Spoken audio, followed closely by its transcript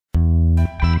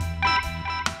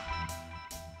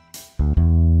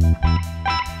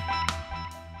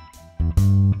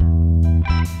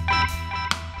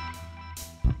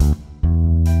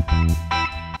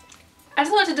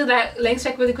to do that length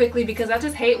check really quickly because I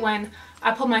just hate when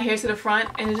I pull my hair to the front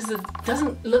and it just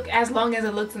doesn't look as long as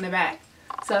it looks in the back.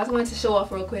 So I just wanted to show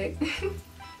off real quick.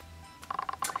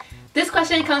 This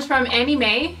question comes from Annie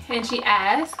Mae, and she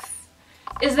asks,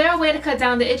 is there a way to cut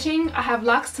down the itching? I have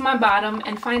locks to my bottom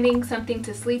and finding something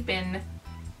to sleep in.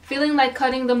 Feeling like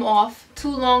cutting them off,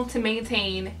 too long to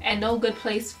maintain, and no good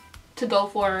place to go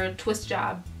for a twist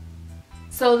job.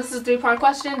 So this is a 3-part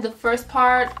question. The first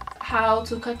part, how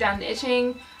to cut down the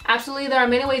itching. Absolutely, there are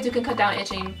many ways you can cut down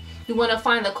itching. You want to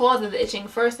find the cause of the itching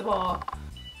first of all.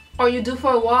 Are you due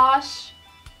for a wash?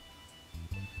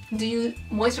 Do you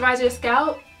moisturize your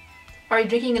scalp? Are you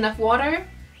drinking enough water?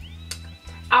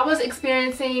 I was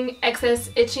experiencing excess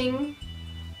itching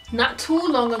not too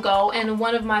long ago, and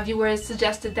one of my viewers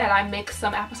suggested that I mix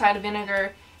some apple cider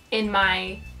vinegar in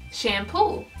my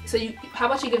shampoo. So how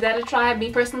about you give that a try?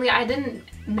 Me personally, I didn't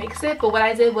mix it, but what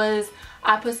I did was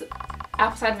I put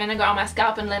apple cider vinegar on my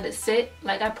scalp and let it sit.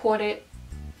 Like I poured it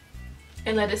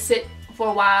and let it sit for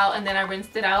a while, and then I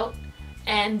rinsed it out,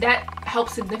 and that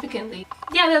helps significantly.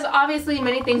 Yeah, there's obviously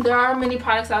many things. There are many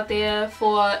products out there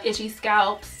for itchy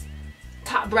scalps.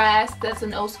 Top Brass, that's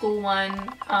an old school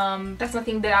one. That's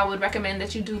nothing that I would recommend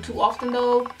that you do too often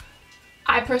though.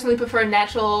 I personally prefer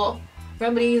natural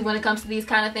remedies when it comes to these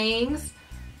kind of things.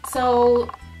 So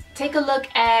take a look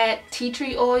at tea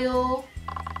tree oil.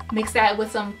 Mix that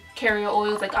with some carrier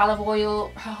oils like olive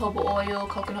oil, jojoba oil,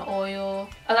 coconut oil.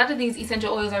 A lot of these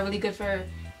essential oils are really good for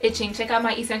itching. Check out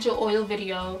my essential oil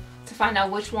video to find out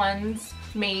which ones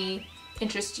may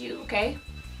interest you, okay?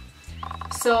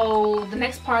 So the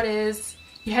next part is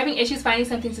you're having issues finding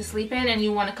something to sleep in and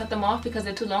you want to cut them off because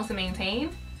they're too long to maintain.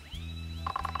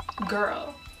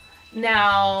 Girl.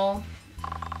 Now,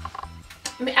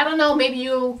 I don't know, maybe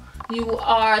you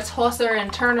are a tosser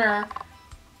and turner.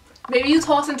 Maybe you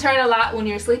toss and turn a lot when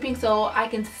you're sleeping, so I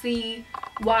can see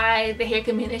why the hair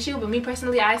can be an issue. But me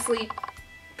personally, I sleep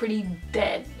pretty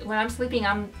dead. When I'm sleeping,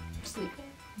 I'm sleeping,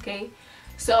 okay?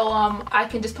 So I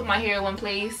can just put my hair in one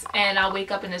place and I'll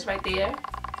wake up and it's right there.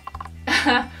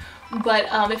 But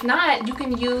if not, you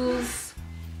can use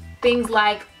things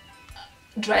like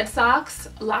dread socks,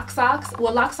 lock socks.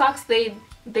 Well, lock socks, they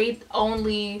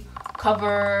only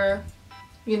cover,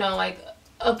 you know, like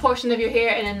a portion of your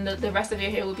hair, and then the rest of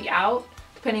your hair will be out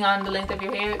depending on the length of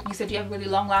your hair. You said you have really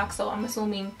long locks, so I'm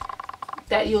assuming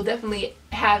that you'll definitely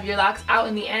have your locks out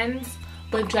in the ends.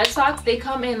 But dread socks, they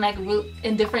come in like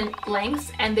in different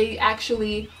lengths, and they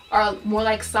actually are more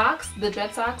like socks. The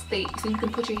dread socks, so you can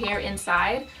put your hair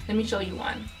inside. Let me show you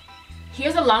one.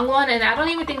 Here's a long one, and I don't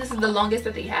even think this is the longest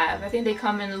that they have. I think they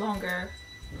come in longer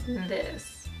than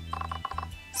this.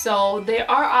 So there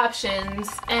are options,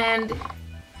 and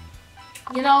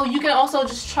you know, you can also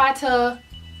just try to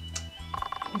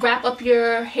wrap up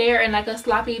your hair in like a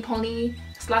sloppy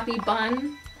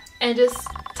bun and just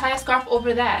tie a scarf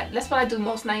over that. That's what I do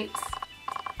most nights.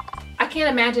 I can't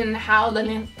imagine how the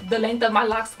length of my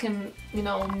locks can, you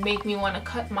know, make me want to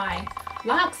cut my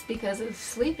locks because of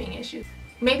sleeping issues.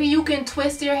 Maybe you can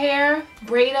twist your hair,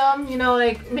 braid them, you know,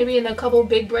 like maybe in a couple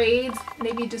big braids,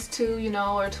 maybe just 2, you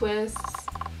know, or twists,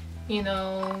 you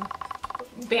know,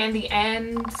 band the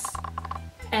ends,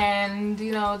 and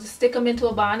you know, just stick them into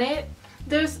a bonnet.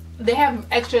 They have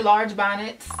extra large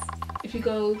bonnets. If you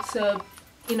go to,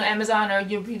 you know, Amazon or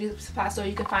your beauty supply store,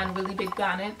 you can find really big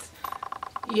bonnets.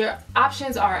 Your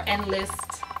options are endless.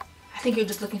 I think you're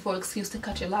just looking for an excuse to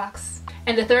cut your locks.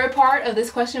 And the third part of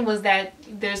this question was that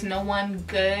there's no one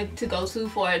good to go to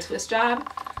for a twist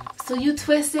job. So you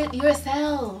twist it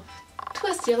yourself.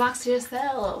 Twist your locks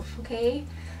yourself, okay?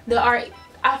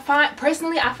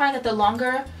 Personally, I find that the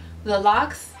longer the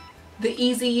locks, the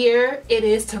easier it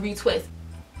is to retwist.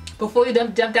 Before you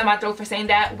jump down my throat for saying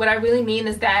that, what I really mean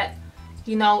is that,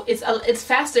 you know, it's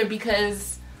faster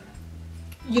because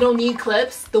you don't need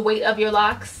clips. The weight of your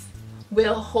locks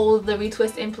will hold the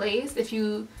retwist in place. If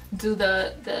you do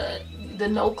the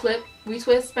no clip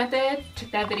retwist method,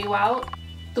 check that video out.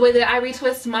 The way that I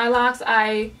retwist my locks,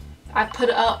 I put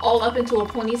it all up into a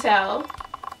ponytail,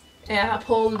 and I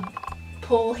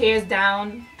pull hairs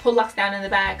down, pull locks down in the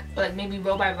back, like maybe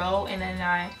row by row, and then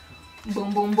I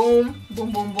boom boom boom,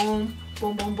 boom boom boom,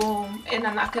 boom boom boom, and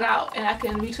I knock it out, and I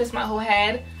can retwist my whole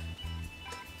head.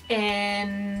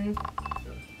 And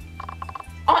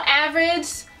on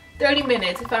average 30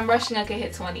 minutes. If I'm rushing, I can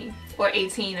hit 20 or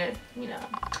 18, or you know,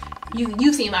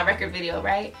 you've seen my record video,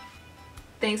 right?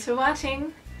 Thanks for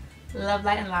watching. Love,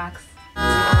 light, and locks.